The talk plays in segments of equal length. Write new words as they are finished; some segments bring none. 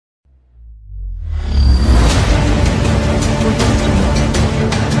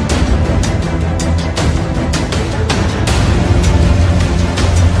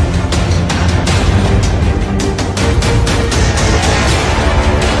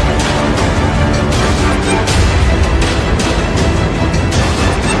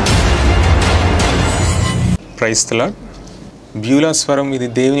Praise the lord. Beulah స్వరం, ఇది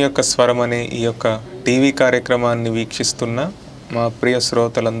దేవుని యొక్క స్వరం అనే ఈ యొక్క టీవీ కార్యక్రమాన్ని వీక్షిస్తున్న మా ప్రియ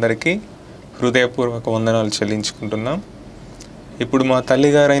శ్రోతలందరికీ హృదయపూర్వక వందనాలు చెల్లించుకుంటున్నాం. ఇప్పుడు మా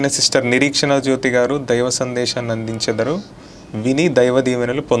తల్లిగారైన సిస్టర్ నిరీక్షణ జ్యోతి గారు దైవ సందేశాన్ని అందించెదరు. విని దైవ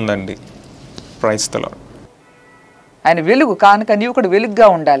దీవెనలు పొందండి. Praise the lord. ఆయన వెలుగు కానుక నీవు కూడా వెలుగుగా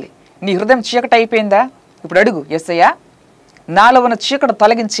ఉండాలి. నీ హృదయం చీకటి అయిపోయిందా? ఇప్పుడు అడుగు, యేసయ్యా నాలో ఉన్న చీకటి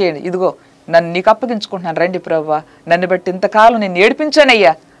తొలగించేయండి. ఇదిగో నన్ను నీకు అప్పగించుకుంటున్నాను, రండి ప్రభువా. నన్ను బట్టి ఇంతకాలం నేను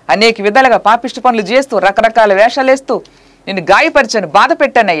ఏడిపించానయ్యా. అనేక విధాలుగా పాపిష్టి పనులు చేస్తూ, రకరకాల వేషాలు వేస్తూ నేను గాయపరిచాను, బాధ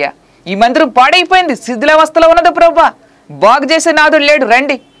పెట్టానయ్యా. ఈ మందిరం పాడైపోయింది, శిథిలావస్థలో ఉన్నది ప్రభువా. బాగు చేసే నాదుడు లేడు,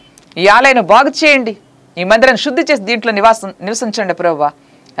 రండి ఈ ఆలయాన్ని బాగు చేయండి, ఈ మందిరాన్ని శుద్ధి చేసి దీంట్లో నివసించండి ప్రభువా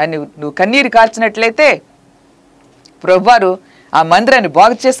అని నువ్వు కన్నీరు కాల్చినట్లయితే ప్రభువారు ఆ మందిరాన్ని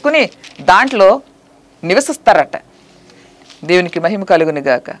బాగు చేసుకుని దాంట్లో నివసిస్తారట. దేవునికి మహిమ కలుగును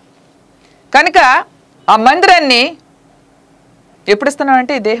గాక. కనుక ఆ మందిరాన్ని ఎప్పుడు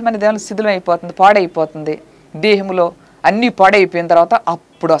ఇస్తున్నామంటే దేహం అనే దేవుని శిథిలం అయిపోతుంది, పాడైపోతుంది. దేహంలో అన్నీ పాడైపోయిన తర్వాత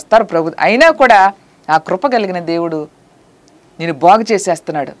అప్పుడు వస్తారు ప్రభు. అయినా కూడా ఆ కృప కలిగిన దేవుడు నేను బాగు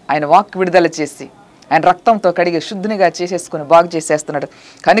చేసేస్తున్నాడు. ఆయన వాక్ విడుదల చేసి ఆయన రక్తంతో కడిగి శుద్ధినిగా చేసేసుకుని బాగు చేసేస్తున్నాడు.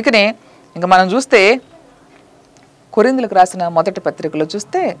 కనుకనే ఇంకా మనం చూస్తే కొరింథీయులకు రాసిన మొదటి పత్రికలో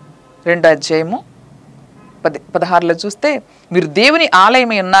చూస్తే 2వ అధ్యాయము 16లో చూస్తే, మీరు దేవుని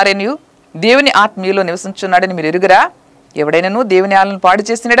ఆలయమై ఉన్నారని, దేవుని ఆత్మీయులో నివసించున్నాడని మీరు ఎరుగురా? ఎవడైనాను దేవుని ఆలయం పాడు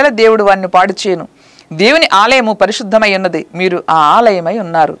చేసినడలా దేవుడు వారిని పాడు చేయను. దేవుని ఆలయము పరిశుద్ధమై ఉన్నది, మీరు ఆ ఆలయమై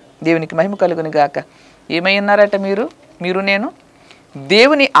ఉన్నారు. దేవునికి మహిమ కలుగును గాక. ఏమై ఉన్నారట మీరు నేను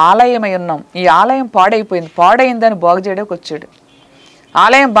దేవుని ఆలయమై ఉన్నాం. ఈ ఆలయం పాడైపోయింది, పాడైందని బాగు చేయడానికి వచ్చాడు.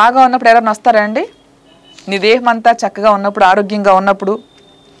 ఆలయం బాగా ఉన్నప్పుడు ఎవరైనా వస్తారా అండి? నీ దేహం అంతా చక్కగా ఉన్నప్పుడు, ఆరోగ్యంగా ఉన్నప్పుడు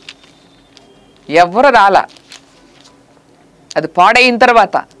ఎవరు రాలా. అది పాడైన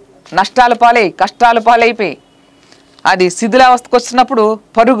తర్వాత నష్టాల పాలై, కష్టాల పాలైపోయి అది శిథిలావస్థకు వచ్చినప్పుడు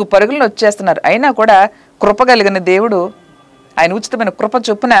పరుగులను వచ్చేస్తున్నారు. అయినా కూడా కృప కలిగిన దేవుడు ఆయన ఉచితమైన కృప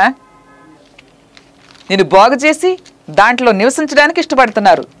చొప్పున నేను బాగు చేసి దాంట్లో నివసించడానికి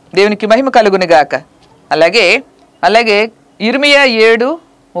ఇష్టపడుతున్నారు. దేవునికి మహిమ కలుగును గాక. అలాగే ఇర్మియా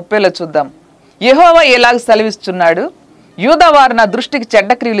 7:30లో చూద్దాం. యెహోవా ఎలాగ సెలవిస్తున్నాడు, యూదావారు నా దృష్టికి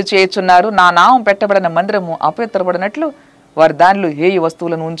చెడ్డ క్రియలు చేయుచున్నారు. నా నామం పెట్టబడిన మందిరము అపవిత్రపడినట్లు వారు దానిలో హేయ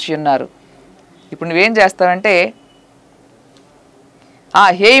వస్తువులను ఉంచి ఉన్నారు. ఇప్పుడు నువ్వేం చేస్తావంటే ఆ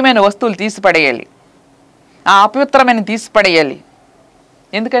హేయమైన వస్తువులు తీసిపడేయాలి, ఆ అపవిత్రమైన తీసిపడేయాలి.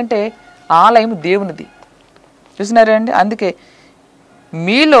 ఎందుకంటే ఆలయం దేవునిది. చూసినారా అండి? అందుకే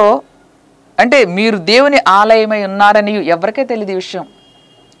మీలో అంటే మీరు దేవుని ఆలయమై ఉన్నారని ఎవరికే తెలియదు ఈ విషయం.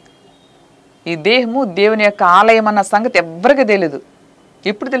 ఈ దేహము దేవుని యొక్క ఆలయం అన్న సంగతి ఎవ్వరికీ తెలియదు.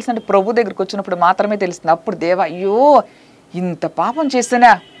 ఎప్పుడు తెలిసిందంటే ప్రభు దగ్గరికి వచ్చినప్పుడు మాత్రమే తెలుస్తుంది. అప్పుడు దేవా, అయ్యో ఇంత పాపం చేసినా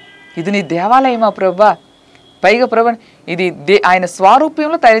ఇది నీ దేవాలయమా ప్రభా? పైగా ప్రభు ఇది ఆయన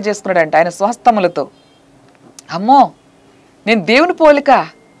స్వరూపంలో తయారు చేసుకున్నాడంట, ఆయన స్వహస్తములతో. అమ్మో, నేను దేవుని పోలిక,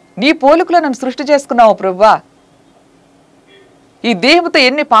 నీ పోలికలో నన్ను సృష్టి చేసుకున్నావు ప్రభా. ఈ దేహంతో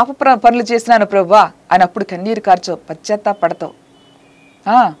ఎన్ని పాప పనులు చేసినాను ప్రభా అని అప్పుడు కన్నీరు కార్చో, పశ్చాత్తాపడతావు.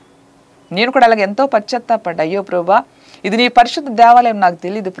 నేను కూడా అలాగే ఎంతో పశ్చాత్తాపడ్డా. అయ్యో ప్రభా, ఇది నీ పరిశుద్ధ దేవాలయం, నాకు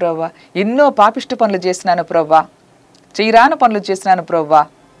తెలియదు ప్రభా. ఎన్నో పాపిష్టి పనులు చేసినాను ప్రభా, చేయరాని పనులు చేసినాను ప్రభా.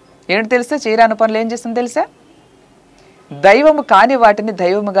 ఏంటి తెలుసా? చేయరాని పనులు ఏం చేసింది తెలుసా? దైవము కాని వాటిని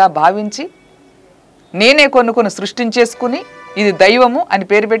దైవముగా భావించి నేనే కొన్ని సృష్టించేసుకుని ఇది దైవము అని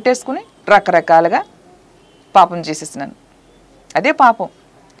పేరు పెట్టేసుకుని రకరకాలుగా పాపం చేసేసినాను. అదే పాపం.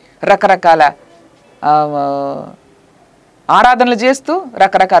 రకరకాల ఆరాధనలు చేస్తూ,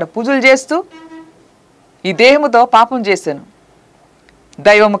 రకరకాల పూజలు చేస్తూ ఈ దేహముతో పాపం చేశాను.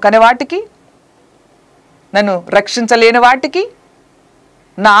 దైవము కని వాటికి, నన్ను రక్షించలేని వాటికి,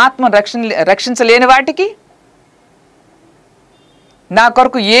 నా ఆత్మ రక్షించలేని వాటికి, నా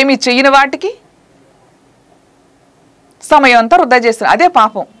కొరకు ఏమీ చెయ్యని వాటికి సమయం అంతా వృధా చేస్తాను. అదే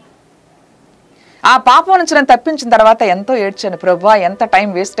పాపం. ఆ పాపం నుంచి నేను తప్పించిన తర్వాత ఎంతో ఏడ్చాను. ప్రభువా, ఎంత టైం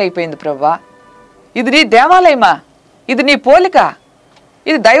వేస్ట్ అయిపోయింది ప్రభువా. ఇది నీ దేవాలయమా? ఇది నీ పోలిక?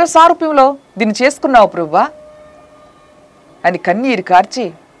 ఇది దైవ సారూప్యంలో దీన్ని చేసుకున్నావు ప్రభువా అని కన్నీరు కార్చి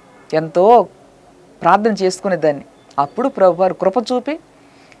ఎంతో ప్రార్థన చేసుకునేదాన్ని. అప్పుడు ప్రభువారు కృప చూపి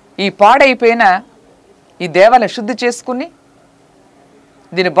ఈ పాడైపోయిన ఈ దేవాలయం శుద్ధి చేసుకుని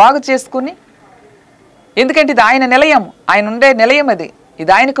దీన్ని బాగు చేసుకుని, ఎందుకంటే ఇది ఆయన నిలయం, ఆయన ఉండే నిలయం,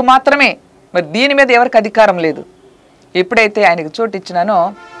 ఇది ఆయనకు మాత్రమే. మరి దీని మీద ఎవరికి అధికారం లేదు. ఎప్పుడైతే ఆయనకు చోటు ఇచ్చినానో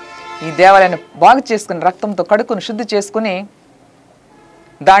ఈ దేవాలయాన్ని బాగు చేసుకుని రక్తంతో కడుక్కుని శుద్ధి చేసుకుని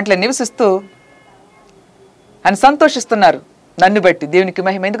దాంట్లో నివసిస్తూ ఆయన సంతోషిస్తున్నారు నన్ను బట్టి. దేవునికి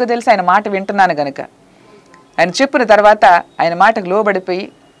మహిమ. ఎందుకో తెలుసు? ఆయన మాట వింటున్నాను గనుక. ఆయన చెప్పిన తర్వాత ఆయన మాటకు లోబడిపోయి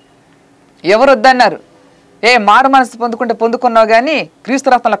ఎవరు వద్దన్నారు? మారు మనసు పొందుకుంటే పొందుకున్నావు కానీ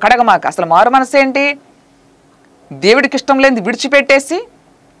క్రీస్తు రక్తంలో కడగమాక. అసలు మారు మనసు ఏంటి? దేవుడికి ఇష్టం లేనిది విడిచిపెట్టేసి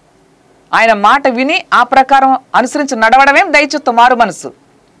ఆయన మాట విని ఆ ప్రకారం అనుసరించి నడవడమే దైవచిత్తం మారు మనసు.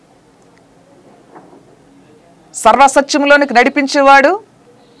 సర్వసత్యంలోనికి నడిపించేవాడు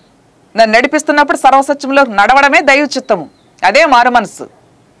నన్ను నడిపిస్తున్నప్పుడు సర్వసత్యంలోకి నడవడమే దైవ చిత్తము. అదే మారు మనసు.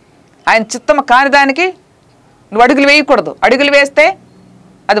 ఆయన చిత్తము కాని దానికి నువ్వు అడుగులు వేయకూడదు. అడుగులు వేస్తే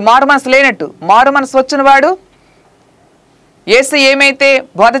అది మారు మనసు లేనట్టు. మారు మనసు వచ్చిన వాడు యేసు ఏమైతే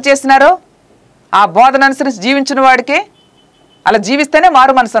బోధ చేసినారో ఆ బోధన అనుసరించి జీవించిన వాడికే, అలా జీవిస్తేనే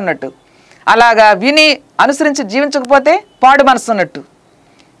మారు మనసు అన్నట్టు. అలాగా విని అనుసరించి జీవించకపోతే పాడు మనసు అన్నట్టు.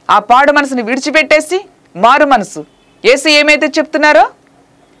 ఆ పాడు మనసుని విడిచిపెట్టేసి మారు మనసు. యేసు ఏమైతే చెప్తున్నారో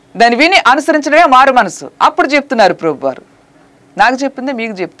దాన్ని విని అనుసరించడమే మారు మనసు. అప్పుడు చెప్తున్నారు ప్రభు వారు. నాకు చెప్పిందే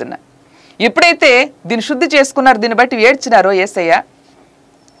మీకు చెప్తున్నా. ఎప్పుడైతే దీన్ని శుద్ధి చేసుకున్నారు, దీన్ని బట్టి ఏడ్చినారో యేసయ్య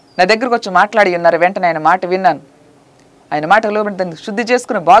నా దగ్గరకు వచ్చి మాట్లాడి ఉన్నారు. వెంటనే ఆయన మాట విన్నాను. ఆయన మాటలో దాన్ని శుద్ధి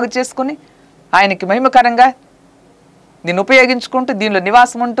చేసుకుని బాగు చేసుకుని ఆయనకి మహిమకరంగా దీన్ని ఉపయోగించుకుంటూ దీనిలో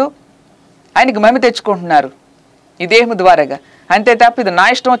నివాసం ఉంటూ ఆయనకి మహిమ తెచ్చుకుంటున్నారు ఈ దేహము ద్వారాగా. అంతే తప్ప ఇది నా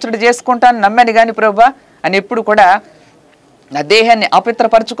ఇష్టం వచ్చినట్టు చేసుకుంటాను నమ్మని కానీ ప్రభువా అని ఎప్పుడు కూడా నా దేహాన్ని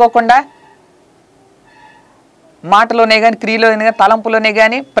అపవిత్రపరచుకోకుండా మాటలోనే కానీ క్రియలోనే కానీ తలంపులోనే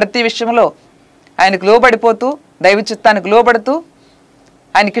కానీ ప్రతి విషయంలో ఆయనకు లోబడిపోతూ దైవ చిత్తానికి లోబడుతూ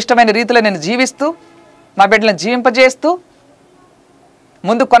ఆయనకి ఇష్టమైన రీతిలో నేను జీవిస్తూ మా బిడ్డలను జీవింపజేస్తూ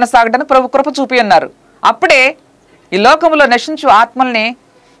ముందు కొనసాగడానికి ప్రభు కృప చూపి ఉన్నారు. అప్పుడే ఈ లోకంలో నశించు ఆత్మల్ని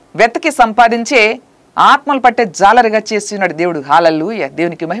వెతకి సంపాదించే ఆత్మలు పట్టే జాలరిగా చేసి ఉన్నాడు దేవుడు. హల్లెలూయా,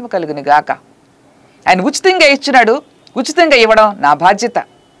 దేవునికి మహిమ కలుగును గాక. ఆయన ఉచితంగా ఇచ్చినాడు. ఉచితంగా ఇవ్వడం నా బాధ్యత.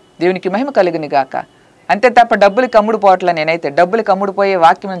 దేవునికి మహిమ కలుగును గాక. అంతే తప్ప డబ్బులకి అమ్ముడుపోవట్లా. నేనైతే డబ్బులకి అమ్ముడుపోయే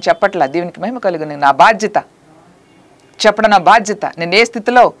వాక్యం నేను చెప్పట్లా. దేవునికి మహిమ కలుగును, నా బాధ్యత చెప్పడం నా బాధ్యత. నేను ఏ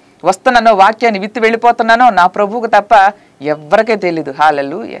స్థితిలో వస్తున్నానో వాక్యాన్ని విత్తి వెళ్ళిపోతున్నానో నా ప్రభువుకు తప్ప ఎవరికే తెలీదు.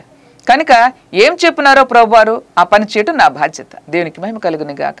 హల్లెలూయా. కనుక ఏం చెప్పినారో ప్రభువారు ఆ పని చేయటం నా బాధ్యత. దేవునికి మహిమ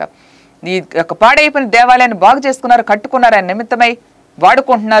కలుగును గాక. ఈ యొక్క పాడైపోయిన దేవాలయాన్ని బాగు చేసుకున్నారు, కట్టుకున్నారు, ఆయన నిమిత్తమై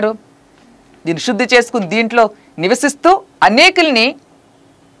వాడుకుంటున్నారు. దీన్ని శుద్ధి చేసుకుని దీంట్లో నివసిస్తూ అనేకుల్ని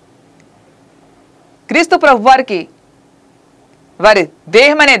క్రీస్తు ప్రభు వారికి వారి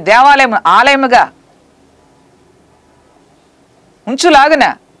దేహం అనే దేవాలయం ఆలయముగా ఉంచులాగున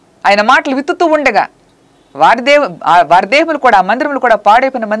ఆయన మాటలు విత్తుతూ ఉండగా వారి దేహములు కూడా ఆ మందిరములు కూడా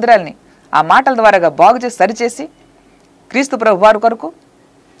పాడైపోయిన మందిరాలని ఆ మాటల ద్వారాగా బాగు చేసి సరిచేసి క్రీస్తు ప్రభు వారి కొరకు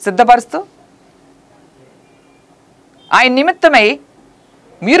సిద్ధపరుస్తూ ఆయన నిమిత్తమై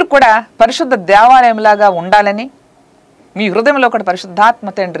మీరు కూడా పరిశుద్ధ దేవాలయంలాగా ఉండాలని, మీ హృదయంలో కూడా పరిశుద్ధాత్మ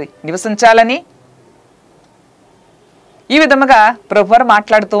తండ్రి నివసించాలని ఈ విధముగా ప్రభువారు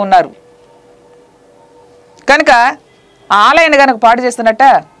మాట్లాడుతూ ఉన్నారు. కనుక ఆ ఆలయాన్ని కనుక పాడు చేస్తున్నట్ట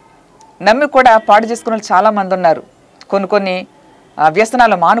నమ్మి కూడా పాడు చేసుకున్న వాళ్ళు చాలామంది ఉన్నారు. కొన్ని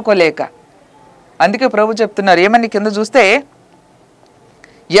వ్యసనాలు మానుకోలేక. అందుకే ప్రభు చెప్తున్నారు ఏమని కింద చూస్తే,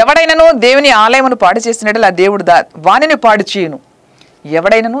 ఎవడైనాను దేవుని ఆలయమును పాడు చేసినడలు ఆ దేవుడు వాణిని పాడు చేయను.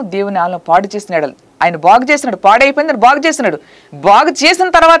 ఎవడైనాను దేవుని ఆలయం పాడు చేసినడలు ఆయన బాగు చేసినాడు. పాడైపోయింది బాగు చేసినాడు. బాగు చేసిన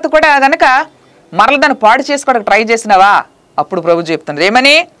తర్వాత కూడా కనుక మరల దాన్ని పాడు చేసుకోవడానికి ట్రై చేసినావా? అప్పుడు ప్రభు చెప్తున్నారు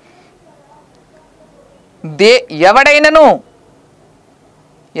ఏమని,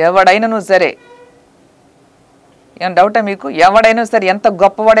 ఎవడైనాను సరే, ఏం డౌటా మీకు? ఎవడైనా సరే, ఎంత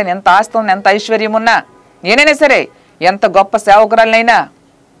గొప్పవాడైనా, ఎంత ఆస్తి ఉన్నా, ఎంత ఐశ్వర్యం ఉన్నా, నేనైనా సరే, ఎంత గొప్ప సేవకురాలనైనా,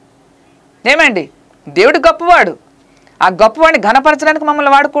 ఏమండి దేవుడు గొప్పవాడు. ఆ గొప్పవాడిని ఘనపరచడానికి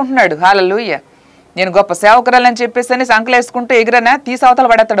మమ్మల్ని వాడుకుంటున్నాడు. హల్లెలూయా. నేను గొప్ప సేవకురాలని చెప్పేసి అని సంకలేసుకుంటూ ఎగిరనా తీసి అవతల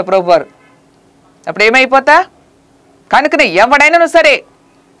పడేస్తాడు ప్రభువారు. అప్పుడు ఏమైపోతా? కనుకనే ఎవడైనాను సరే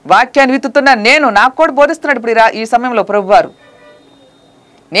వాక్యాన్ని విత్తుతున్నా నేను, నాకు కూడా బోధిస్తున్నాడు ఇప్పుడు ఈ సమయంలో ప్రభువారు.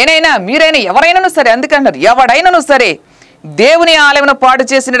 నేనైనా మీరైనా ఎవరైనాను సరే, అందుకన్నారు ఎవడైనాను సరే దేవుని ఆలయమును పాడు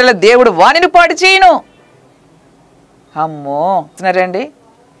చేసిన దేవుడు వానిని పాడు చేయను. అమ్మో రండి,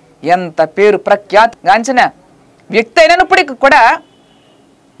 ఎంత పేరు ప్రఖ్యాతి గాంచిన వ్యక్తి అయినప్పటికీ కూడా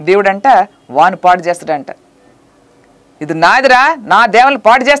దేవుడంట వాను పాడు చేస్తాడంట. ఇది నాదిరా, నా దేవుని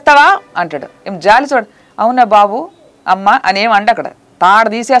పాడు చేస్తావా అంటాడు. ఏం జాలి చూడ, అవునా బాబు అమ్మ అనేం అంట అక్కడ తాడ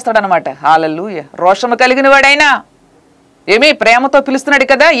తీసేస్తాడనమాట. హల్లెలూయా. రోషము కలిగిన వాడైనా ఏమీ ప్రేమతో పిలుస్తున్నాడు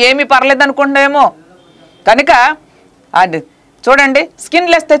కదా, ఏమీ పర్లేదు అనుకుంటున్నావేమో. కనుక అది చూడండి,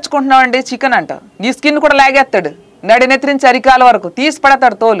 స్కిన్లెస్ తెచ్చుకుంటున్నావండి చికెన్ అంట, నీ స్కిన్ కూడా లాగేస్తాడు. నడినెత్తిరించి అరికాల వరకు తీసి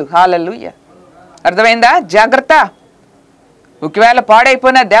పడతాడు తోలు. హల్లెలూయా. అర్థమైందా? జాగ్రత్త. ఒకవేళ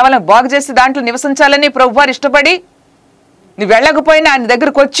పాడైపోయిన దేవాలయం బాగు చేసి దాంట్లో నివసించాలని ప్రభువారు ఇష్టపడి నువ్వు వెళ్ళకపోయినా ఆయన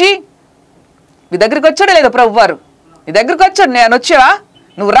దగ్గరికి వచ్చి, నీ దగ్గరికి వచ్చాడు లేదా ప్రభువారు? నీ దగ్గరికి వచ్చాడు, నేను వచ్చావా?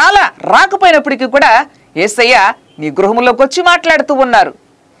 నువ్వు రాకపోయినప్పటికీ కూడా యేసయ్య నీ గృహంలోకి వచ్చి మాట్లాడుతూ ఉన్నారు.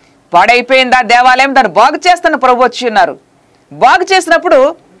 పాడైపోయింది ఆ దేవాలయం, దాన్ని బాగు చేస్తున్న ప్రభు వచ్చి ఉన్నారు. బాగు చేసినప్పుడు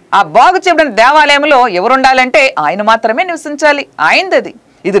ఆ బాగు చేయబడిన దేవాలయంలో ఎవరు ఉండాలంటే ఆయన మాత్రమే నివసించాలి. ఆయనది అది.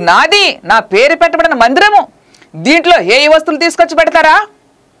 ఇది నాది, నా పేరు పెట్టబడిన మందిరము, దీంట్లో ఏ వస్తువులు తీసుకొచ్చి పెడతారా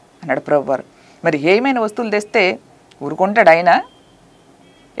అన్నాడు ప్రభు వారు. మరి ఏమైనా వస్తువులు తెస్తే ఊరుకుంటాడు ఆయన?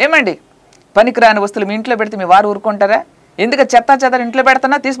 ఏమండి, పనికిరాని వస్తువులు మీ ఇంట్లో పెడితే మీ వారు ఊరుకుంటారా? ఎందుకు చెత్త ఇంట్లో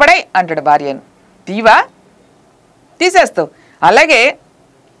పెడుతున్నా తీసిపడాయి అంటాడు భార్యను. తీవా? తీసేస్తావు. అలాగే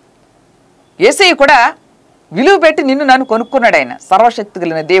యేసయ్య కూడా విలువ పెట్టి నిన్ను నన్ను కొనుక్కున్నాడు. ఆయన సర్వశక్తి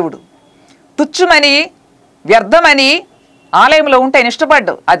కలిగిన దేవుడు. తుచ్చమని వ్యర్థమని ఆలయంలో ఉంటే ఆయన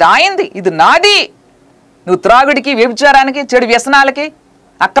ఇష్టపడ్డావు. అది ఆయనది, ఇది నాది. నువ్వు త్రాగుడికి, వ్యభిచారానికి, చెడు వ్యసనాలకి,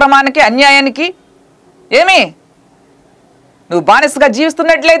 అక్రమానికి, అన్యాయానికి నువ్వు బానిసగా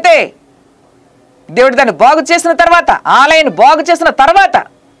జీవిస్తున్నట్లయితే దేవుడు దాన్ని బాగు చేసిన తర్వాత, ఆలయాన్ని బాగు చేసిన తర్వాత,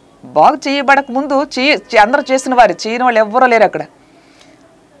 బాగు చేయబడక ముందు అందరూ చేసిన వారు, చేయని వాళ్ళు ఎవ్వరూ లేరు అక్కడ.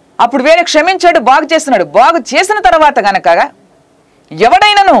 అప్పుడు వేరే క్షమించాడు, బాగు చేస్తున్నాడు. బాగు చేసిన తర్వాత గనక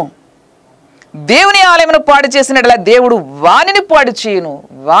ఎవడైనాను దేవుని ఆలయమును పాడు చేసినట్లా దేవుడు వానిని పాడు చేయను,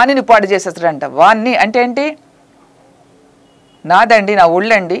 వానిని పాడు చేసేస్తాడంట. వాణ్ణి అంటే ఏంటి? నాదండి, నా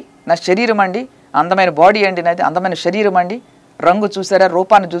ఒళ్ళండి, నా శరీరం అండి, అందమైన బాడీ అండి, నాది అందమైన శరీరం అండి, రంగు చూసారా,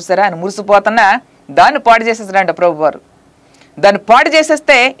 రూపాన్ని చూసారా అని మురిసిపోతున్నా దాన్ని పాడు చేసేస్తాడంట ప్రభు వారు. దాన్ని పాడు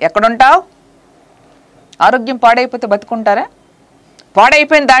చేసేస్తే ఎక్కడుంటావు? ఆరోగ్యం పాడైపోతే బతుకుంటారా?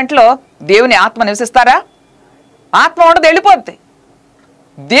 పాడైపోయిన దాంట్లో దేవుని ఆత్మ నివసిస్తారా? ఆత్మ ఉండదు, వెళ్ళిపోద్ది.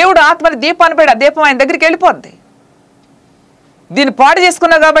 దేవుడు ఆత్మని దీపాన్ని పెట్టి ఆ దీపం ఆయన దగ్గరికి వెళ్ళిపోద్ది. దీన్ని పాడు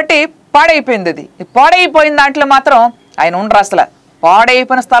చేసుకున్నావు కాబట్టి పాడైపోయింది. అది పాడైపోయిన దాంట్లో మాత్రం ఆయన ఉండరు. అసలు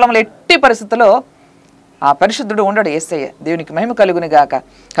పాడైపోయిన స్థలంలో ఎట్టి పరిస్థితుల్లో ఆ పరిశుద్ధుడు ఉండడు యేసయ్య. దేవునికి మహిమ కలుగుని గాక.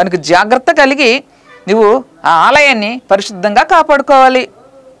 కనుక జాగ్రత్త కలిగి నువ్వు ఆ ఆలయాన్ని పరిశుద్ధంగా కాపాడుకోవాలి.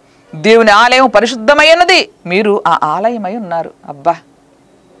 దేవుని ఆలయం పరిశుద్ధమైనది, మీరు ఆ ఆలయమై ఉన్నారు. అబ్బా,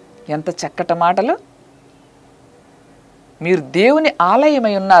 ఎంత చక్కటి మాటలు! మీరు దేవుని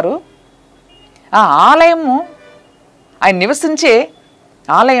ఆలయమై ఉన్నారు. ఆ ఆలయము ఆయన నివసించే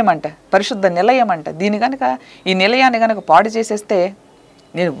ఆలయం అంట, పరిశుద్ధ నిలయం అంట. దీని కనుక, ఈ నిలయాన్ని కనుక పాడు చేసేస్తే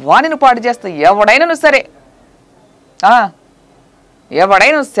నేను వాణిని పాడు చేస్తా. ఎవడైనా సరే,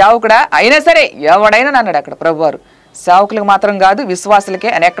 ఎవడైనా సేవకుడా అయినా సరే, ఎవడైనా అన్నాడు అక్కడ ప్రభువారు. సేవకులకు మాత్రం కాదు, విశ్వాసులకే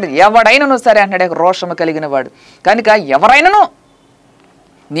అని ఎక్కడ ఎవడైనాను సరే అంటున్నాడు రోషము కలిగిన వాడు. కనుక ఎవరైనాను,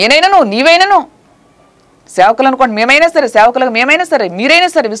 నేనైనాను, నీవైనాను, సేవకులు అనుకోండి, మేమైనా సరే, సేవకులకు మేమైనా సరే, మీరైనా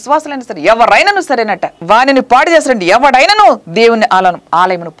సరే, విశ్వాసులైనా సరే, ఎవరైనాను సరేనట వానిని పాడు చేస్తాడు. ఎవడైనాను దేవుని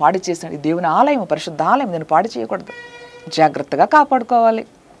ఆలయమును పాడు చేసినాడు. దేవుని ఆలయం పరిశుద్ధ ఆలయం, నేను పాడు చేయకూడదు, జాగ్రత్తగా కాపాడుకోవాలి.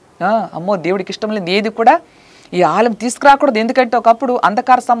 అమ్మో, దేవుడికి ఇష్టం లేదు ఏది కూడా ఈ ఆలయం తీసుకురాకూడదు. ఎందుకంటే ఒకప్పుడు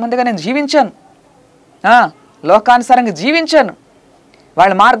అంధకార సంబంధిగా నేను జీవించాను, లోకానుసారంగా జీవించాను,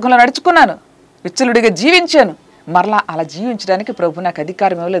 వాళ్ళ మార్గంలో నడుచుకున్నాను, విచ్చలుడిగా జీవించాను. మరలా అలా జీవించడానికి ప్రభు నాకు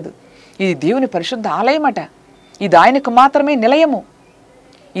అధికారం ఇవ్వలేదు. ఇది దేవుని పరిశుద్ధ ఆలయం అట. ఇది ఆయనకు మాత్రమే నిలయము,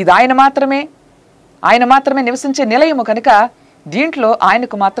 ఇది ఆయన మాత్రమే నివసించే నిలయము. కనుక దీంట్లో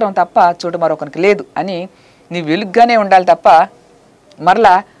ఆయనకు మాత్రం తప్ప చోటు మరొకరికి లేదు అని నీ వెలుగ్గానే ఉండాలి తప్ప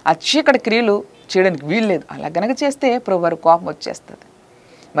మరలా ఆ చీకటి క్రియలు చేయడానికి వీలు లేదు. అలా గనక చేస్తే ప్రభు వారు కోపం వచ్చేస్తుంది.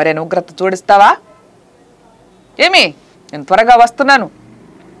 మరి ఆయన ఉగ్రత చూడిస్తావా? ఏమి, నేను త్వరగా వస్తున్నాను,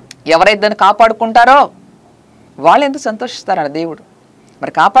 ఎవరైతే దాన్ని కాపాడుకుంటారో వాళ్ళు ఎందుకు సంతోషిస్తారన్న దేవుడు.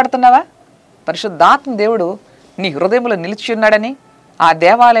 మరి కాపాడుతున్నావా? పరిశుద్ధాత్మ దేవుడు నీ హృదయంలో నిలిచి ఉన్నాడని, ఆ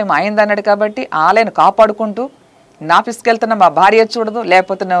దేవాలయం ఆయనదన్నాడు కాబట్టి ఆలయాన్ని కాపాడుకుంటూ, నా ఆఫీస్కి వెళ్తున్నా మా భార్య చూడదు,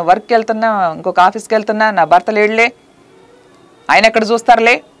 లేకపోతే నా వర్క్కి వెళ్తున్నా, ఇంకొక ఆఫీస్కి వెళ్తున్నా, నా భర్త లేడులే, ఆయన ఎక్కడ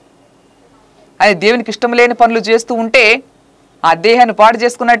చూస్తారులే అని దేవునికి ఇష్టం లేని పనులు చేస్తూ ఉంటే ఆ దేహాన్ని పాడు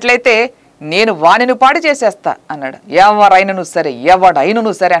చేసుకున్నట్లయితే నేను వాణిని పాడు చేసేస్తా అన్నాడు. ఎవరైనను సరే,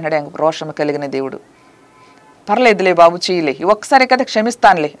 ఎవడైనను సరే అన్నాడు రోషము కలిగిన దేవుడు. పర్లేదులే బాబు, చేయలే, ఒక్కసారి కదా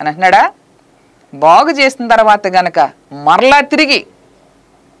క్షమిస్తానులే అని అంటున్నాడా? బాగు చేసిన తర్వాత గనక మరలా తిరిగి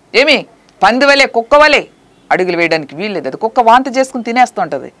పందివలే కుక్కవలే అడుగులు వేయడానికి వీల్లేదు. అది కుక్క వాంతి చేసుకుని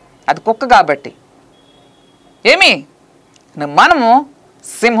తినేస్తుంటుంది, అది కుక్క కాబట్టి. మనము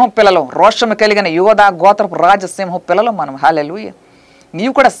సింహం పిల్లలు, రోషము కలిగిన యోధా గోత్రపు రాజ సింహం పిల్లలు మనం. హల్లెలూయ.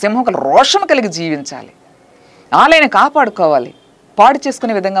 నీవు కూడా సింహం రోషము కలిగి జీవించాలి, ఆలయాన్ని కాపాడుకోవాలి, పాడు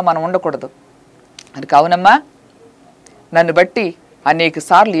చేసుకునే విధంగా మనం ఉండకూడదు. అది కావునమ్మా, నన్ను బట్టి అనేక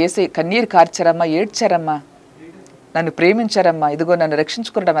సార్లు ఏసే కన్నీరు కార్చారమ్మా, ఏడ్చారమ్మా, నన్ను ప్రేమించారమ్మా, ఇదిగో నన్ను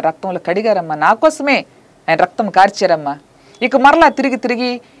రక్షించుకున్నారమ్మా, రక్తంలో కడిగారమ్మా, నా కోసమే ఆయన రక్తం కార్చారమ్మా. ఇక మరలా తిరిగి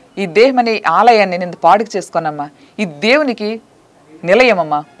తిరిగి ఈ దేహం అనే ఆలయాన్ని నేను పాడుకు చేసుకోనమ్మా. ఈ దేవునికి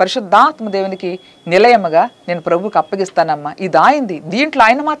నిలయమమ్మా, పరిశుద్ధాత్మ దేవునికి నిలయముగా నేను ప్రభువుకి అప్పగిస్తానమ్మా. ఇది ఆయనది, దీంట్లో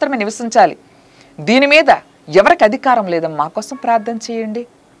ఆయన మాత్రమే నివసించాలి, దీని మీద ఎవరికి అధికారం లేదమ్మా, మా కోసం ప్రార్థన చేయండి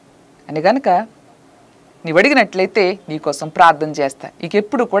అని గనక నీవు అడిగినట్లయితే నీకోసం ప్రార్థన చేస్తా. ఇక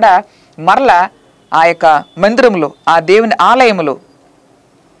ఎప్పుడు కూడా మరలా ఆ యొక్క మందిరంలో, ఆ దేవుని ఆలయంలో,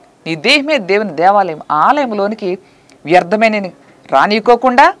 నీ దేహమే దేవుని దేవాలయం, ఆలయంలోనికి వ్యర్థమైన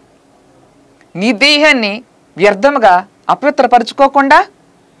రానికోకుండా, నీ దేహాన్ని వ్యర్థముగా అపవిత్రపరుచుకోకుండా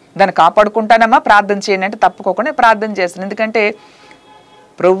దాన్ని కాపాడుకుంటానమ్మా, ప్రార్థన చేయండి అంటే తప్పుకోకుండా ప్రార్థన చేస్తాను. ఎందుకంటే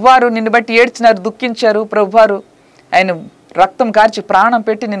ప్రభువారు నిన్ను బట్టి ఏడ్చినారు, దుఃఖించారు. ప్రభువారు ఆయన రక్తం కార్చి ప్రాణం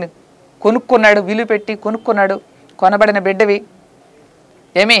పెట్టి నిన్ను కొనుక్కున్నాడు, విలువ పెట్టి కొనుక్కున్నాడు. కొనబడిన బిడ్డవి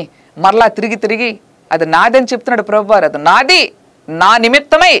ఏమి మరలా తిరిగి తిరిగి అది నాదని చెప్తున్నాడు ప్రభువారు. అది నాది, నా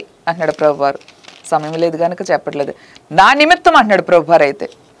నిమిత్తమై అంటున్నాడు ప్రభువారు. సమయం లేదు కనుక చెప్పట్లేదు. నా నిమిత్తం అంటున్నాడు ప్రభువారు. అయితే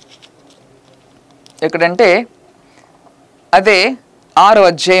ఎక్కడంటే అదే 6వ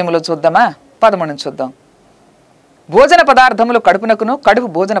అధ్యాయంలో చూద్దామా, 13 చూద్దాం. భోజన పదార్థములు కడుపునకును, కడుపు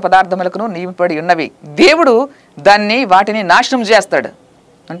భోజన పదార్థములకును నియమిపడి ఉన్నవి. దేవుడు వాటిని నాశనం చేస్తాడు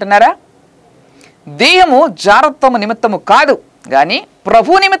అంటున్నారా? దేహము జారత్వము నిమిత్తము కాదు కానీ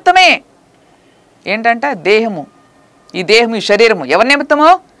ప్రభు నిమిత్తమే. ఏంటంట? దేహము, ఈ దేహము, ఈ శరీరము ఎవరి నిమిత్తమో?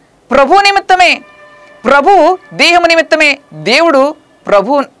 ప్రభు నిమిత్తమే. ప్రభు దేహము నిమిత్తమే. దేవుడు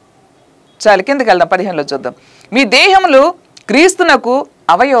ప్రభు. చాలు, కిందకి వెళ్దాం, 15లో చూద్దాం. మీ దేహములు క్రీస్తునకు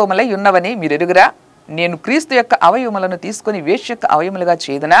అవయవములై ఉన్నవని మీరు ఎరుగురా? నేను క్రీస్తు యొక్క అవయవములను తీసుకొని వేశ్య యొక్క అవయములుగా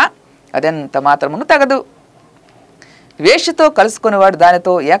చేదునా? అదెంత మాత్రమును తగదు. వేశ్యతో కలుసుకునేవాడు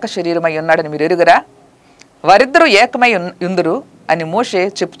దానితో ఏక శరీరమై ఉన్నాడని మీరు ఎరుగురా? వారిద్దరూ ఏకమై ఉందురు అని మోషే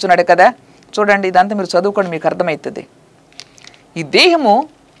చెప్పుచున్నాడు కదా. చూడండి, ఇదంతా మీరు చదువుకోండి, మీకు అర్థమవుతుంది. ఈ దేహము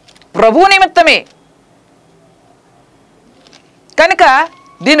ప్రభు నిమిత్తమే కనుక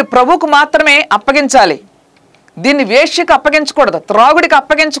దీన్ని ప్రభువుకు మాత్రమే అప్పగించాలి. దీన్ని వేశ్యకి అప్పగించకూడదు, త్రాగుడికి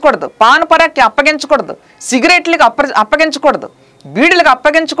అప్పగించకూడదు, పానపరాకి అప్పగించకూడదు, సిగరెట్లకి అప్పగించకూడదు, బీడులకు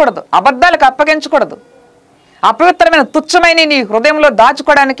అప్పగించకూడదు, అబద్ధాలకు అప్పగించకూడదు. అపవిత్రమైన తుచ్చమైన నీ హృదయంలో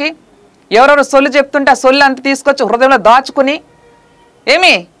దాచుకోవడానికి ఎవరెవరు సొల్లు చెప్తుంటే ఆ సొల్లు అంతా తీసుకొచ్చి హృదయంలో దాచుకుని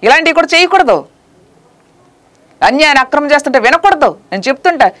ఏమి ఇలాంటివి కూడా చేయకూడదు. అన్యాయాన్ని అక్రమం చేస్తుంటే వినకూడదు. నేను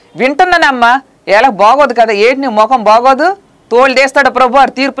చెప్తుంటా, వింటున్నానమ్మా, ఎలా బాగోదు కదా, ఏంటి నీ ముఖం బాగోదు, తోలు తీస్తాడు ప్రభు,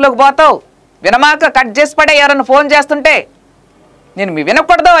 తీర్పులోకి పోతావు, వినమాక కట్ చేసి పడే ఎవరన్నా ఫోన్ చేస్తుంటే నేను మీ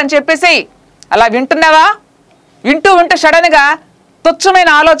వినకూడదు అని చెప్పేసి అలా వింటున్నావా? వింటూ సడన్గా తుచ్చమైన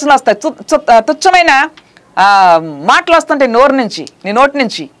ఆలోచనలు వస్తాయి, తుచ్చమైన మాటలు వస్తుంటాయి నీ నోటి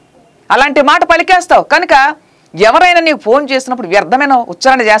నుంచి. అలాంటి మాట పలికేస్తావు. కనుక ఎవరైనా నీకు ఫోన్ చేసినప్పుడు వ్యర్థమైన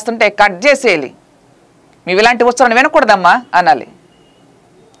ఉచ్చారణ చేస్తుంటే కట్ చేసేయాలి. మేము ఇలాంటి ఉచ్చారణ వినకూడదమ్మా అనాలి.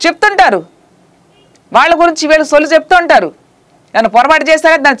 చెప్తుంటారు వాళ్ళ గురించి, వీళ్ళు సొల్లు చెప్తూ ఉంటారు. నన్ను పొరపాటు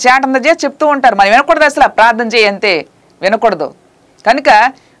చేస్తారా దాన్ని చేటంత చేసి చెప్తూ ఉంటారు. మనం వినకూడదు, అసలు ప్రార్థన చేయి అంతే, వినకూడదు. కనుక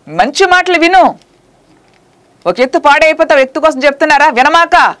మంచి మాటలు విను. ఒక ఎత్తు పాడైపోతావు, ఎత్తు కోసం చెప్తున్నారా,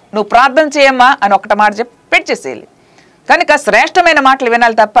 వినమాక నువ్వు ప్రార్థన చేయమ్మా అని ఒకటి మాట చెప్పి పెట్టేసేయాలి. కనుక శ్రేష్టమైన మాటలు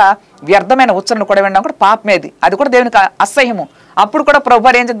వినాలి తప్ప వ్యర్థమైన ఉచ్చారణ కూడా వినడం కూడా పాపమేది, అది కూడా దేవునికి అసహ్యము. అప్పుడు కూడా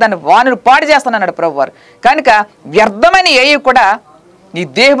ప్రభువారు ఏం చేద్దాన్ని వాణిని పాడు చేస్తానన్నాడు ప్రభువారు. కనుక వ్యర్థమైన ఏవి కూడా నీ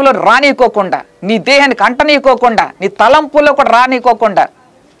దేహంలో రానికోకుండా, నీ దేహానికి అంటనీయకోకుండా, నీ తలంపుల్లో కూడా రానికోకుండా,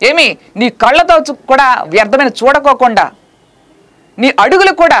 ఏమి నీ కళ్ళతో కూడా వ్యర్థమైన చూడకోకుండా, నీ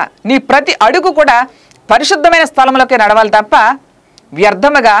అడుగులు కూడా, నీ ప్రతి అడుగు కూడా పరిశుద్ధమైన స్థలంలోకి నడవాలి తప్ప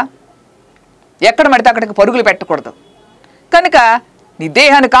వ్యర్థముగా ఎక్కడ పడితే అక్కడికి పరుగులు పెట్టకూడదు. కనుక నీ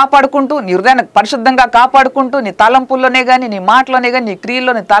దేహాన్ని కాపాడుకుంటూ, నీ హృదయాన్ని పరిశుద్ధంగా కాపాడుకుంటూ, నీ తలంపుల్లోనే కానీ, నీ మాటలోనే కానీ, నీ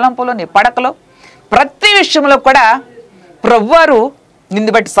క్రియల్లో, నీ తలంపులో, నీ పడకలో, ప్రతి విషయంలో కూడా ప్రభువారు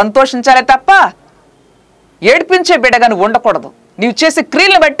నిన్ను బట్టి సంతోషించాలే తప్ప ఏడిపించే బిడ్డగా నువ్వు ఉండకూడదు. నీవు చేసే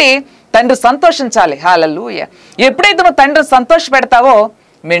క్రియలను బట్టి తండ్రి సంతోషించాలి. హల్లెలూయా. ఎప్పుడైతే నువ్వు తండ్రిని సంతోష పెడతావో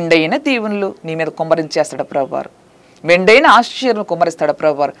మెండైన దీవెనలు నీ మీద కుమ్మరించేస్తాడు ప్రభువారు, మెండైన ఆశీర్వాదాలను కుమ్మరిస్తాడు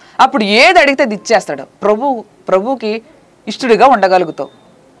ప్రభువారు. అప్పుడు ఏది అడిగితే అది ఇచ్చేస్తాడు. ప్రభువుకి ఇష్టడిగా ఉండగలుగుతావు.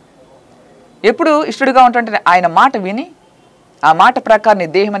 ఎప్పుడు ఇష్టడిగా ఉంటుంటే ఆయన మాట విని ఆ మాట ప్రకారం నీ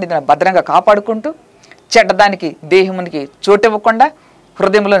దేహం అనేది భద్రంగా కాపాడుకుంటూ, చెడ్డదానికి దేహమునికి చోటు ఇవ్వకుండా,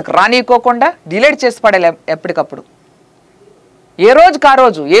 హృదయంలోనికి రానికోకుండా డిలీట్ చేసి పడాలి ఎప్పటికప్పుడు. ఏ రోజుకి ఆ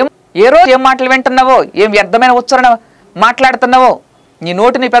రోజు ఏం మాటలు వింటున్నావో, ఏం వ్యర్థమైన ఉచ్చారణ మాట్లాడుతున్నావో నీ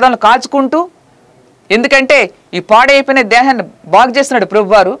నోటిని పెదాలను కాచుకుంటూ, ఎందుకంటే ఈ పాడైపోయిన దేహాన్ని బాగు చేస్తున్నాడు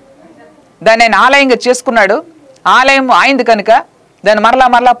ప్రభువారు, దాన్ని ఆయన ఆలయంగా చేసుకున్నాడు. ఆలయం ఆయనది కనుక దాన్ని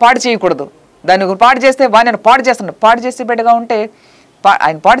మరలా పాడు చేయకూడదు. దాన్ని పాడు చేస్తే వాడిని పాడు చేస్తున్నాడు. పాడు చేసి బిడ్డగా ఉంటే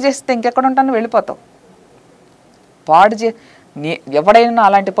ఆయన పాడు చేస్తే ఇంకెక్కడ ఉంటాను, వెళ్ళిపోతావు. ఎవడైనా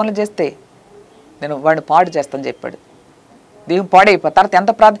అలాంటి పనులు చేస్తే నేను వాడిని పాడు చేస్తాను చెప్పాడు. దేహం పాడైపో తర్వాత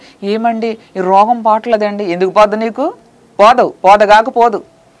ఎంత ఏమండి ఈ రోగం పాటలేదండి, ఎందుకు పోదు నీకు? పోదగాకపోదు.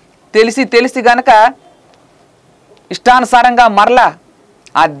 తెలిసి గనక ఇష్టానుసారంగా మరలా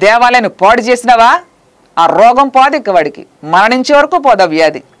ఆ దేవాలయాన్ని పాడు చేసినావా, ఆ రోగం పోదు. ఇక వాడికి మరణించే వరకు పోదు ఆ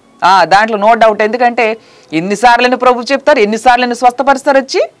వ్యాధి. దాంట్లో నో డౌట్. ఎందుకంటే ఎన్నిసార్లు ప్రభు చెప్తారు, ఎన్నిసార్లు స్వస్థపరుస్తారు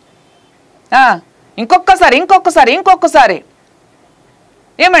వచ్చి, ఇంకొకసారి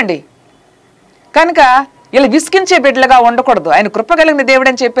ఏమండి. కనుక ఇలా విసిగించే బిడ్డలుగా ఉండకూడదు. ఆయన కృప కలిగిన దేవుడు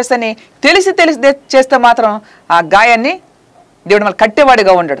అని చెప్పేసి తెలిసి చేస్తే మాత్రం ఆ గాయాన్ని దేవుడు మళ్ళీ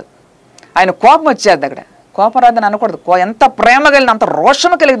కట్టేవాడిగా ఉండడు. ఆయన కోపం వచ్చేది అక్కడ. కోపం రాదని అనకూడదు. ఎంత ప్రేమ కలిగిన, అంత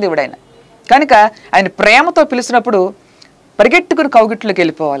రోషము కలిగిన దేవుడు ఆయన. కనుక ఆయన ప్రేమతో పిలిచినప్పుడు పరిగెట్టుకుని కౌగిట్లోకి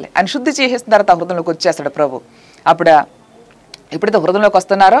వెళ్ళిపోవాలి. ఆయన శుద్ధి చేసేసిన తర్వాత హృదయంలోకి వచ్చేస్తాడు ప్రభు. ఎప్పుడైతే హృదయంలోకి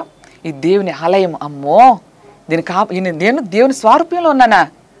వస్తున్నారో ఈ దేవుని ఆలయం, అమ్మో నేను దేవుని స్వారూప్యంలో ఉన్నానా,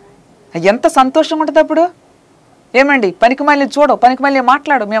 ఎంత సంతోషంగా ఉంటుంది అప్పుడు. ఏమండి, పనికి మళ్ళీ చూడవు, పనికి మళ్ళీ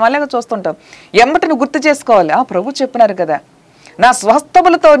మాట్లాడు, మేము అలాగే చూస్తుంటాం. ఎమ్మటిని గుర్తు చేసుకోవాలి. ప్రభు చెప్పినారు కదా, నా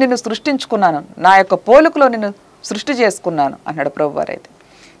స్వస్థములతో నిన్ను సృష్టించుకున్నాను, నా యొక్క పోలికలో నిన్ను సృష్టి చేసుకున్నాను అన్నాడు ప్రభు వారు. అయితే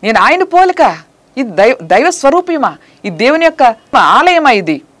నేను ఆయన పోలిక, ఇది దైవ స్వరూపమా, ఈ దేవుని యొక్క ఆలయమా,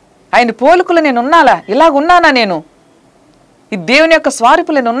 ఇది ఆయన పోలికలో నేను ఉన్నాలా, ఇలాగున్నానా, నేను ఈ దేవుని యొక్క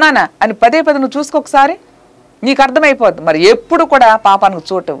స్వరూపులో నేను ఉన్నానా అని పదే నువ్వు చూసుకోకసారి నీకు అర్థమైపోద్ది. మరి ఎప్పుడు కూడా పాపానికి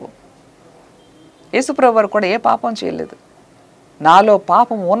చోటువు. యేసుప్రభు వారు కూడా ఏ పాపం చేయలేదు. నాలో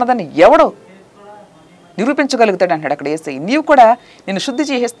పాపం ఉన్నదని ఎవడో నిరూపించగలుగుతాడు అంటాడు అక్కడ యేసయ్య. నీవు కూడా నిన్ను శుద్ధి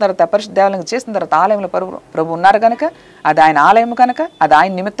చేసిన తర్వాత, పరిశుద్ధ దేవాలయం చేసిన తర్వాత ఆలయంలో ప్రభు ఉన్నారు కనుక, అది ఆయన ఆలయం కనుక, అది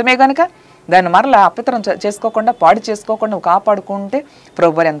ఆయన నిమిత్తమే కనుక దాన్ని మరలా అపవిత్రం చేసుకోకుండా, పాడు చేసుకోకుండా నువ్వు కాపాడుకుంటే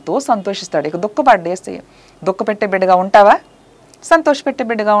ప్రభు వారు ఎంతో సంతోషిస్తాడు. ఇక దుఃఖపడ్డ యేసయ్య. దుఃఖపెట్టే బిడ్డగా ఉంటావా, సంతోషపెట్టే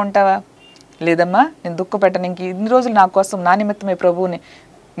బిడ్డగా ఉంటావా? లేదమ్మా, నేను దుఃఖపెట్టను, ఇంక ఇన్ని రోజులు నా కోసం, నా నిమిత్తమే ప్రభువుని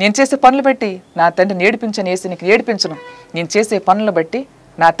నేను చేసే పనులు బట్టి నా తండ్రి నేర్పించను, వేసి నీకు నేర్పించను, నేను చేసే పనులు బట్టి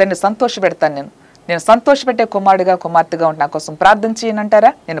నా తండ్రి సంతోషపెడతాను, నేను సంతోషపెట్టే కుమారుడిగా, కుమార్తెగా ఉంటే నా కోసం ప్రార్థన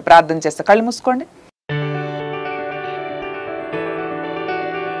చేయనంటారా? నేను ప్రార్థన చేస్తే కళ్ళు మూసుకోండి.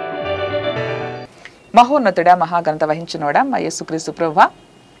 మహోన్నతుడా, మహాఘనత వహించినోడా మా యేసుక్రీస్తు ప్రభువా,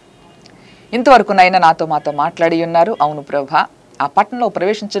 ఇంతవరకు నైనా నాతో మాతో మాట్లాడి ఉన్నారు. అవును ప్రభువా, ఆ పట్టణంలో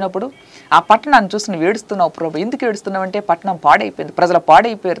ప్రవేశించినప్పుడు ఆ పట్టణాన్ని చూసి నువ్వు ఏడుస్తున్నావు ప్రభు. ఎందుకు ఏడుస్తున్నావు అంటే పట్టణం పాడైపోయింది, ప్రజలు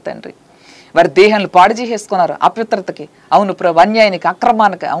పాడైపోయారు తండ్రి. వారి దేహాలను పాడు చేసేసుకున్నారు అపవిత్రతకి. అవును ప్రభు, అన్యాయానికి,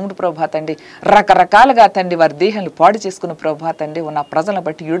 అక్రమానికి. అవును ప్రభా తండ్రి, రకరకాలుగా తండ్రి వారి దేహాలను పాడు చేసుకున్న ప్రభా తండ్రి ఉన్న ప్రజలను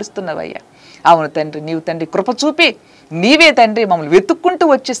బట్టి ఏడుస్తున్నవయ్యా. అవును తండ్రి, నీవు తండ్రి కృప చూపి నీవే తండ్రి మమ్మల్ని వెతుక్కుంటూ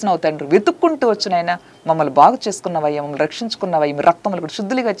వచ్చేసినావు తండ్రి. వెతుక్కుంటూ వచ్చినైనా మమ్మల్ని బాగు చేసుకున్నవయ్యా, మమ్మల్ని రక్షించుకున్నవయ్యా, మీ రక్తములు కూడా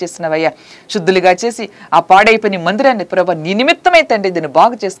శుద్ధులుగా చేసినవయ్యా. శుద్ధులుగా చేసి ఆ పాడైపోయిన మందిరాన్ని ప్రభా నీ నిమిత్తమే తండ్రి దీన్ని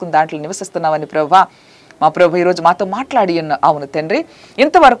బాగు చేసుకుని దాంట్లో నివసిస్తున్నావని ప్రభా మా ప్రభు ఈరోజు మాతో మాట్లాడి ఉన్న. అవును తండ్రి,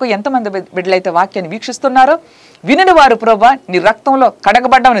 ఇంతవరకు ఎంతమంది బిడ్డలైతే వాక్యాన్ని వీక్షిస్తున్నారో వినని వారు ప్రభా నీ రక్తంలో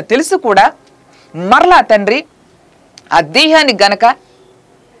కడగబడ్డామని తెలిసి కూడా మరలా తండ్రి ఆ దేహాన్ని గనక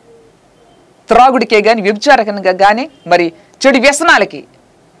త్రాగుడికే కానీ, వ్యభిచారకనిగా కానీ, మరి చెడు వ్యసనాలకి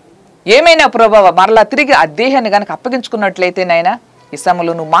ఏమైనా ప్రభావ మరలా తిరిగి ఆ దేహాన్ని గనక అప్పగించుకున్నట్లయితేనైనా ఈ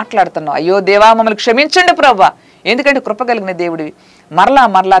సమయంలో నువ్వు మాట్లాడుతున్నావు. అయ్యో దేవా, మమ్మల్ని క్షమించండి ప్రభా, ఎందుకంటే కృప కలిగిన దేవుడివి.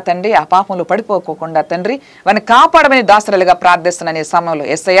 మరలా తండ్రి ఆ పాపంలో పడిపోకోకుండా తండ్రి వారిని కాపాడమని దాసరులుగా ప్రార్థిస్తున్నాను ఈ సమయంలో.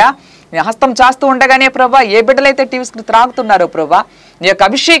 యేసయ్యా, నీ హస్తం చాస్తూ ఉండగానే ప్రభా ఏ బిడ్డలైతే టీవీ స్క్రీన్ త్రాగుతున్నారో ప్రభా నీ యొక్క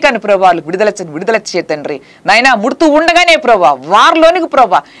అభిషేకాన్ని ప్రభావాలు విడుదల చే తండ్రి. నాయనా, ముడుతూ ఉండగానే ప్రభా వారిలోనికి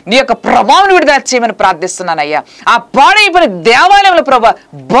ప్రభా నీ యొక్క ప్రభావం విడుదల చేయమని ప్రార్థిస్తున్నానయ్యా. ఆ పాడైపోయిన దేవాలయంలో ప్రభా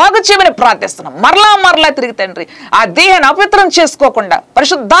బాగు చేయమని ప్రార్థిస్తున్నాం. మరలా తిరిగి తండ్రి ఆ దేహాన్ని అపవిత్రం చేసుకోకుండా,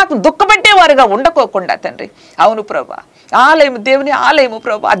 పరిశుద్ధాత్మ దుఃఖపెట్టే వారిగా ఉండకోకుండా తండ్రి. అవును ప్రభా, ఆలయం దేవుని ఆలయము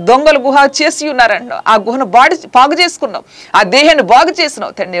ప్రభు, ఆ దొంగలు గుహ చేసి ఉన్నారన్న ఆ గుహను బాగు చేసుకున్నావు, ఆ దేహాన్ని బాగు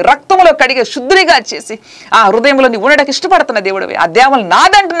చేసినావు తండ్రి. రక్తంలో కడిగి శుద్ధిగా చేసి ఆ హృదయంలో నీ ఉండడానికి ఇష్టపడుతున్న దేవుడివి. ఆ దేవాలను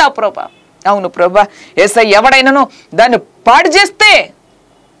నాదంటున్నావు ప్రభా. అవును ప్రభా, యేసయ్య ఎవడైనాను దాన్ని పాడు చేస్తే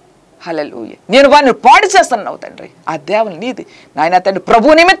హల్లెలూయా నేను వారిని పాడు చేస్తున్నావు తండ్రి. ఆ దేవం నీది నాయన తండ్రి,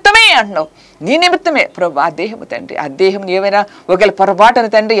 ప్రభు నిమిత్తమే అంటున్నావు, నీ నిమిత్తమే ప్రభు. ఆ దేహము తండ్రి, ఆ దేహం ఏమైనా ఒకవేళ పొరపాటుని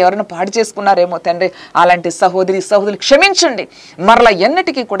తండ్రి ఎవరైనా పాడు చేసుకున్నారేమో తండ్రి, అలాంటి సహోదరులు క్షమించండి. మరలా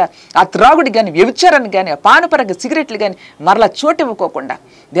ఎన్నటికీ కూడా ఆ త్రాగుడి కానీ, వ్యభిచారాన్ని కానీ, ఆ పానుపరగ సిగరెట్లు కానీ మరలా చోటు ఇవ్వకోకుండా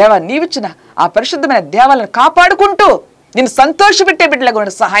దేవా నీవిచ్చిన ఆ పరిశుద్ధమైన దేవాలను కాపాడుకుంటూ నేను సంతోషపెట్టే బిడ్డలకు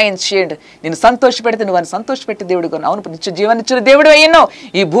కూడా సహాయం చేయండి. నేను సంతోషపెడితే నువ్వు అని సంతోషపెట్టే దేవుడు కొను. అవును, నిత్య జీవాన్నిచ్చిన దేవుడు అయ్యావు.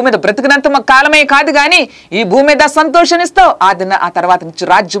 ఈ భూమి మీద బ్రతికినంత కాలమే కాదు కానీ ఈ భూమి మీద సంతోషాన్నిస్తావు. ఆ తర్వాత నిత్య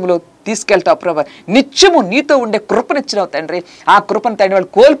రాజ్యంలో తీసుకెళ్తావు ప్రభు. నిత్యము నీతో ఉండే కృపనిచ్చినావు తండ్రి. ఆ కృపను తండ్రి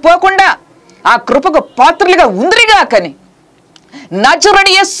వాళ్ళు కోల్పోకుండా ఆ కృపకు పాత్రలుగా ఉందిరిగా కని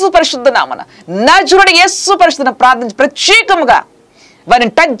నజరుడైన యేసు పరిశుద్ధ నామమున, నజరుడైన యేసు పరిశుద్ధ ప్రార్థించి ప్రత్యేకముగా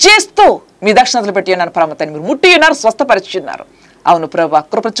వారిని టచ్ చేస్తూ మీ దక్షిణతలు పెట్టి ఉన్నారు పరమతాన్ని మీరు ముట్టి ఉన్నారు, స్వస్థపరిచున్నారు. అవును ప్రభా,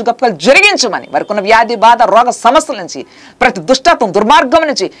 కృపచ్చు గొప్పలు జరిగించమని వారికున్న వ్యాధి, బాధ, రోగ సమస్యల నుంచి, ప్రతి దుష్టత్వం, దుర్మార్గం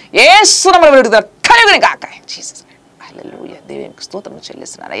నుంచి యేసు నామములో విడుదల కలుగును గాక. జీసస్ హల్లెలూయా. దేవునికి స్తోత్రం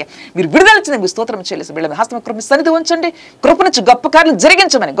చెల్లిస్తున్నాను అయ్యా. మీరు విడుదలచ్చిన మీకు స్తోత్రం చెల్లిస్తాను. బిడ్డ హస్తం కృప సన్నిధి ఉంచండి. కృప నుంచి గొప్ప కార్యాలు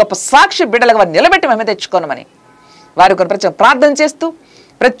జరిగించమని, గొప్ప సాక్షి బిడ్డలుగా వారిని నిలబెట్టి మేము తెచ్చుకోనమని వారి కొరకు ప్రత్యేక ప్రార్థన చేస్తూ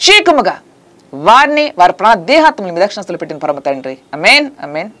ప్రత్యేకముగా వారిని వారి ప్రాణ దేహాత్మని మీ దక్షిణస్తులు పెట్టిన పరమ తండ్రి. ఆమేన్,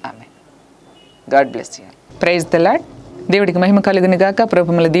 ఆమేన్, ఆమేన్. God bless you. Praise the lord. దేవుడికి మహిమ కలుగును గాక, ప్రభు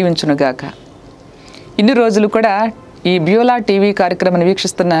మిమ్మల్ని దీవించును గాక. ఇన్ని రోజులు కూడా ఈ బ్యూలా టీవీ కార్యక్రమాన్ని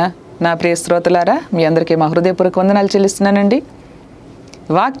వీక్షిస్తున్న నా ప్రియ శ్రోతలారా, మీ అందరికీ మా హృదయపూర్వక వందనాలు చెల్లిస్తున్నానండి.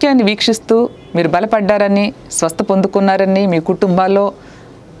 వాక్యాన్ని వీక్షిస్తూ మీరు బలపడ్డారని, స్వస్థ పొందుకున్నారని, మీ కుటుంబాల్లో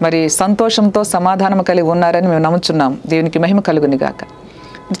మరి సంతోషంతో సమాధానం కలిగి ఉన్నారని మేము నమ్ముచున్నాం. దేవునికి మహిమ కలుగును గాక.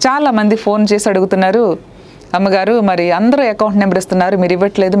 చాలామంది ఫోన్ చేసి అడుగుతున్నారు, అమ్మగారు మరి అందరూ అకౌంట్ నెంబర్ ఇస్తున్నారు, మీరు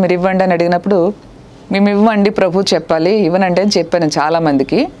ఇవ్వట్లేదు, మీరు ఇవ్వండి అని అడిగినప్పుడు మేము ఇవ్వండి ప్రభు చెప్పాలి, ఇవ్వనండి అని చెప్పాను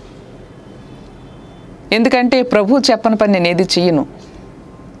చాలామందికి. ఎందుకంటే ప్రభు చెప్పని పని నేను ఏది చెయ్యను.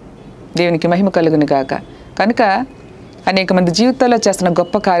 దేవునికి మహిమ కలుగును గాక. కనుక అనేక మంది జీవితాల్లో చేస్తున్న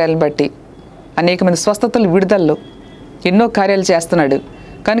గొప్ప కార్యాలను బట్టి, అనేక మంది స్వస్థతలు, విడుదలలో ఎన్నో కార్యాలు చేస్తున్నాడు.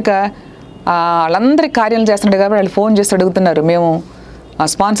 కనుక వాళ్ళందరి కార్యాలు చేస్తున్నాడు కాబట్టి వాళ్ళు ఫోన్ చేసి అడుగుతున్నారు, మేము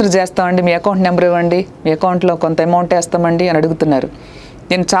స్పాన్సర్ చేస్తామండి, మీ అకౌంట్ నెంబర్ ఇవ్వండి, మీ అకౌంట్లో కొంత అమౌంట్ వేస్తామండి అని అడుగుతున్నారు.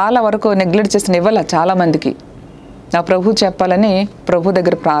 నేను చాలా వరకు నెగ్లెక్ట్ చేసిన ఇవ్వాల చాలామందికి. నా ప్రభు చెప్పాలని ప్రభు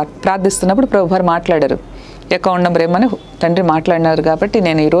దగ్గర ప్రార్థిస్తున్నప్పుడు ప్రభు వారు మాట్లాడారు. అకౌంట్ నెంబర్ ఏమని తండ్రి మాట్లాడినారు కాబట్టి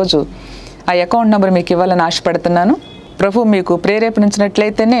నేను ఈరోజు ఆ అకౌంట్ నెంబర్ మీకు ఇవ్వాలని ఆశపడుతున్నాను. ప్రభు మీకు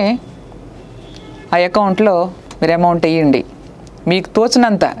ప్రేరేపణించినట్లయితేనే ఆ అకౌంట్లో మీరు అమౌంట్ వేయండి. మీకు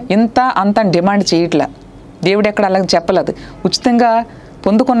తోచినంత, ఇంత అంత డిమాండ్ చేయట్లా. దేవుడు ఎక్కడ అలాగే చెప్పలేదు. ఉచితంగా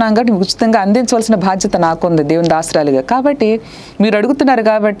పొందుకున్నాం కాబట్టి ఉచితంగా అందించవలసిన బాధ్యత నాకుంది దేవుని దాసరాలుగా. కాబట్టి మీరు అడుగుతున్నారు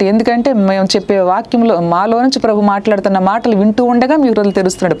కాబట్టి, ఎందుకంటే మేము చెప్పే వాక్యంలో మాలో నుంచి ప్రభు మాట్లాడుతున్న మాటలు వింటూ ఉండగా మీ హృదయాలు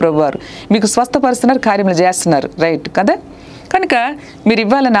తెరుస్తున్నాడు ప్రభువారు. మీకు స్వస్థపరుస్తున్నారు, కార్యములు చేస్తున్నారు. రైట్ కదా? కనుక మీరు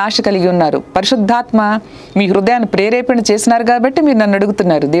ఇవ్వాలని ఆశ కలిగి ఉన్నారు. పరిశుద్ధాత్మ మీ హృదయాన్ని ప్రేరేపణ చేసినారు కాబట్టి మీరు నన్ను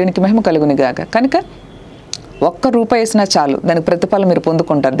అడుగుతున్నారు. దేవునికి మహిమ కలుగును గాక. కనుక ₹1 వేసినా చాలు, దానికి ప్రతిఫలం మీరు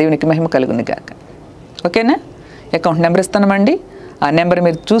పొందుకుంటారు. దేవునికి మహిమ కలుగును గాక. ఓకేనా? అకౌంట్ నెంబర్ ఇస్తామండి. ఆ నెంబర్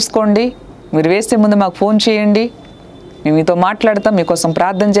మీరు చూసుకోండి. మీరు వేసే ముందు మాకు ఫోన్ చేయండి, మేము మీతో మాట్లాడతాం, మీకోసం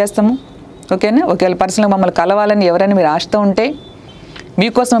ప్రార్థన చేస్తాము. ఓకేనా? ఒకవేళ పర్సనల్గా మమ్మల్ని కలవాలని ఎవరైనా మీరు ఆశతో ఉంటే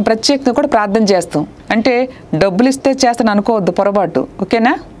మీకోసం ప్రత్యేకంగా కూడా ప్రార్థన చేస్తాం. అంటే డబ్బులు ఇస్తే చేస్తాను అనుకోవద్దు, పొరపాటు.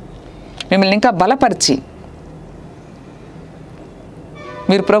 ఓకేనా? మిమ్మల్ని ఇంకా బలపరిచి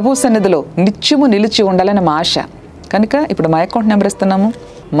మీరు ప్రభు సన్నిధిలో నిత్యము నిలిచి ఉండాలని మా ఆశ. కనుక ఇప్పుడు మా అకౌంట్ నెంబర్ ఇస్తున్నాము.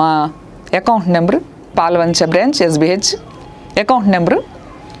 మా account number Palvancha branch SBH account number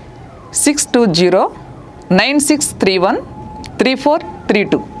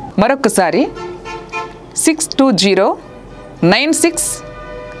 62096313432. మరొకసారి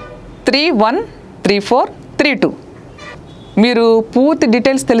 62096313432. మీరు పూర్తి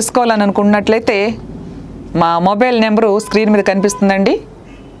డీటెయిల్స్ తెలుసుకోవాలని అనుకున్నట్లయితే మా మొబైల్ నెంబరు స్క్రీన్ మీద కనిపిస్తుందండి.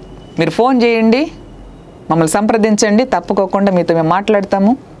 మీరు ఫోన్ చేయండి, మమ్మల్ని సంప్రదించండి. తప్పుకోకుండా మీతో మేము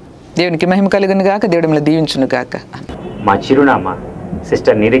మాట్లాడతాము. దేవునికి మహిమ కలుగును గాక. దేవుడు మిమ్మల్ని దీవించును గాక. మా చిరునామా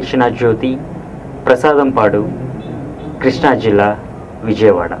సిస్టర్ నిరీక్షణ జ్యోతి, ప్రసాదంపాడు, కృష్ణా జిల్లా,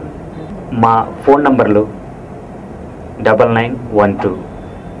 విజయవాడ. మా ఫోన్ నంబర్లు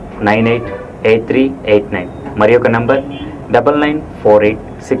 9912988389. మరి ఒక నంబర్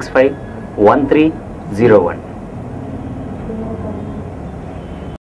 9948651301.